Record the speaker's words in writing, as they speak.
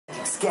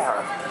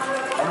scarab.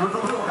 And with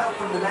a little help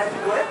from the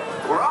magic whip,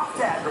 we're off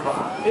to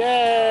Agrabah.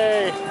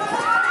 Yay!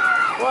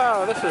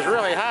 Whoa, this is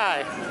really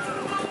high.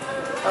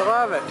 I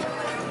love it.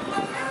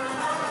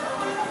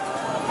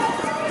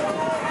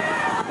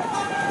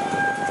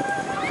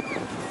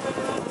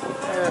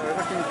 We're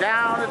looking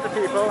down at the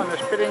people and the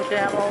spitting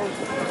camels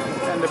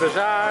and the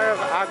bazaar of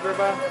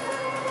Agrabah.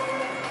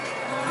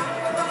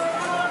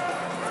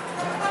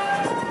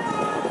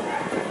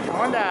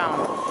 Going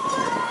down.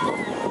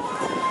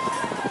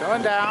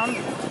 Going down.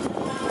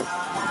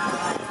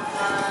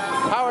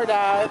 Power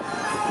dive.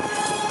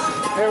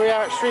 Here we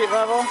are at street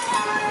level.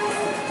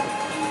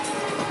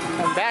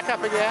 And back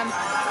up again.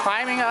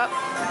 Climbing up.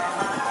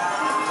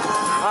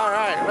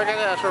 Alright, look at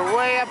this. We're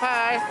way up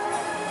high.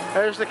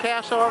 There's the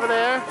castle over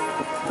there.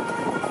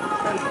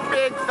 And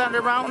Big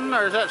Thunder Mountain,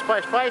 or is that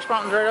Splash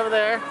Mountain's right over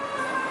there.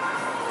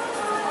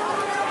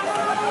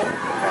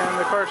 And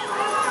of course,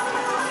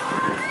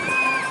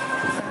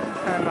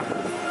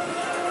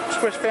 and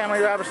Swiss Family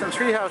Robinson's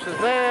treehouse is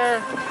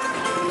there.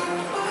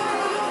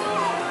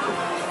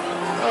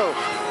 Oh,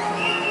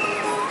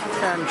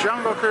 and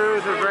Jungle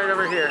Cruise is right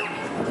over here.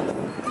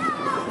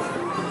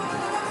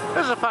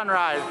 This is a fun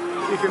ride.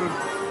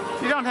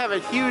 You don't have a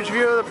huge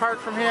view of the park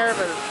from here,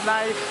 but it's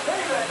nice.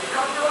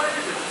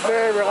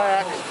 Very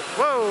relaxed.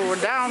 Whoa,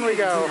 and down we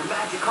go. The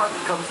magic carpet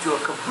comes to a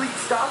complete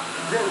stop,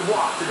 then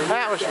walk to the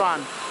That was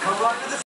fun.